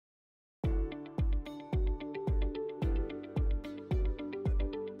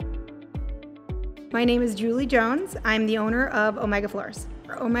My name is Julie Jones. I'm the owner of Omega Floors.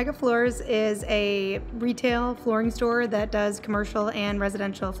 Omega Floors is a retail flooring store that does commercial and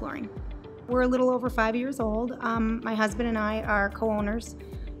residential flooring. We're a little over 5 years old. My husband and I are co-owners,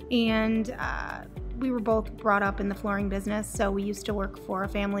 and we were both brought up in the flooring business, so we used to work for a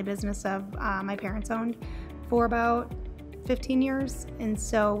family business of my parents owned for about 15 years, and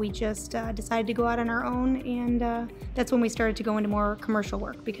so we just decided to go out on our own, and that's when we started to go into more commercial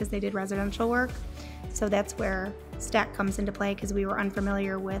work because they did residential work. So that's where Stack comes into play, because we were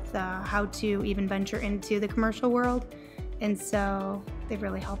unfamiliar with how to even venture into the commercial world, and so they've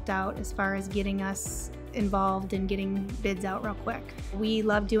really helped out as far as getting us involved and getting bids out real quick. We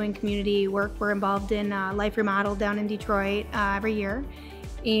love doing community work. We're involved in Life Remodel down in Detroit every year.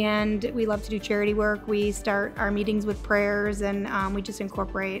 And we love to do charity work. We start our meetings with prayers, and we just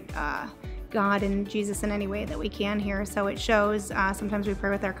incorporate God and Jesus in any way that we can here. So it shows. Sometimes we pray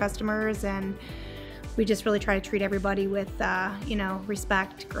with our customers, and we just really try to treat everybody with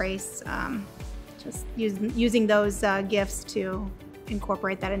respect, grace, just using those gifts to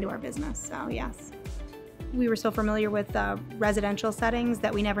incorporate that into our business. So yes. We were so familiar with residential settings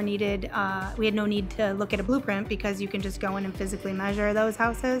that we never needed, we had no need to look at a blueprint, because you can just go in and physically measure those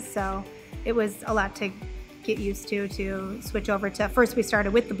houses. So it was a lot to get used to switch over to. First we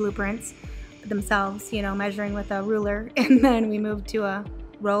started with the blueprints themselves, measuring with a ruler, and then we moved to a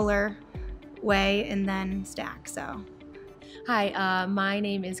roller way and then Stack. So. Hi, my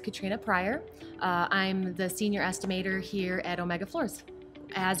name is Katrina and PRYOR. I'm the senior estimator here at Omega Floors.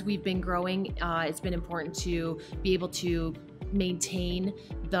 As we've been growing, it's been important to be able to maintain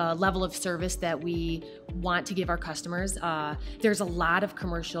the level of service that we want to give our customers. There's a lot of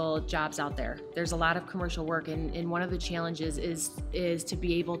commercial jobs out there. There's a lot of commercial work, and one of the challenges is to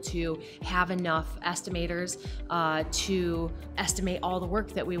be able to have enough estimators to estimate all the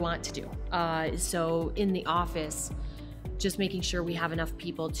work that we want to do. So in the office, just making sure we have enough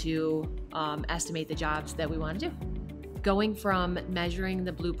people to estimate the jobs that we want to do. Going from measuring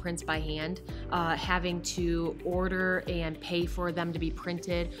the blueprints by hand, having to order and pay for them to be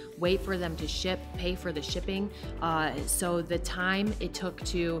printed, wait for them to ship, pay for the shipping. So the time it took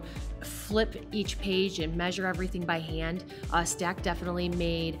to flip each page and measure everything by hand, Stack definitely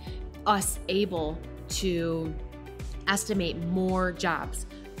made us able to estimate more jobs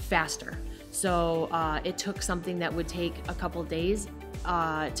faster. So it took something that would take a couple days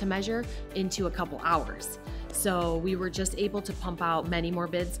to measure into a couple hours. So we were just able to pump out many more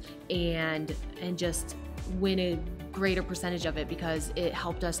bids and just win a greater percentage of it, because it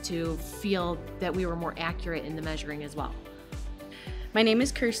helped us to feel that we were more accurate in the measuring as well. My name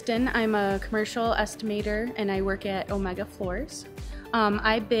is Kirsten. I'm a commercial estimator, and I work at Omega Floors.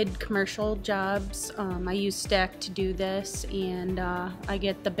 I bid commercial jobs. I use Stack to do this, and I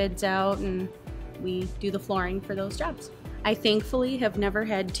get the bids out and we do the flooring for those jobs. I thankfully have never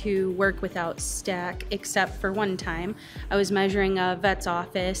had to work without Stack, except for one time. I was measuring a vet's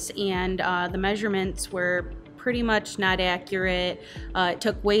office, and the measurements were pretty much not accurate. It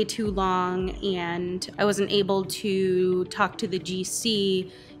took way too long, and I wasn't able to talk to the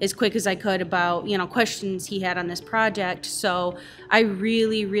GC as quick as I could about questions he had on this project. So I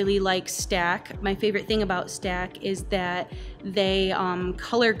really like Stack. My favorite thing about Stack is that they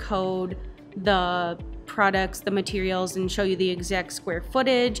color code the products, the materials, and show you the exact square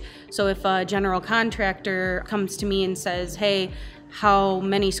footage. So if a general contractor comes to me and says, hey, how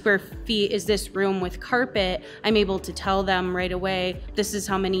many square feet is this room with carpet, I'm able to tell them right away, this is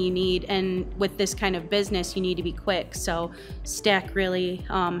how many you need, and with this kind of business you need to be quick. So Stack really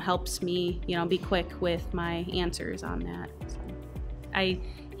helps me be quick with my answers on that. So I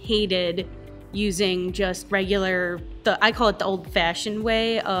hated using just regular, I call it the old-fashioned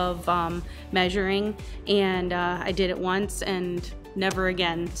way of measuring, and I did it once and never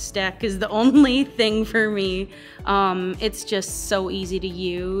again. Stack is the only thing for me. It's just so easy to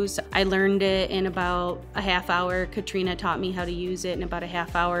use. I learned it in about a half hour. Katrina taught me how to use it in about a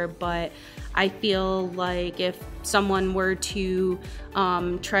half hour, but I feel like if someone were to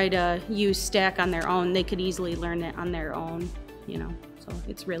try to use Stack on their own, they could easily learn it on their own, so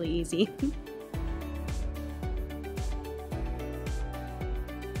it's really easy.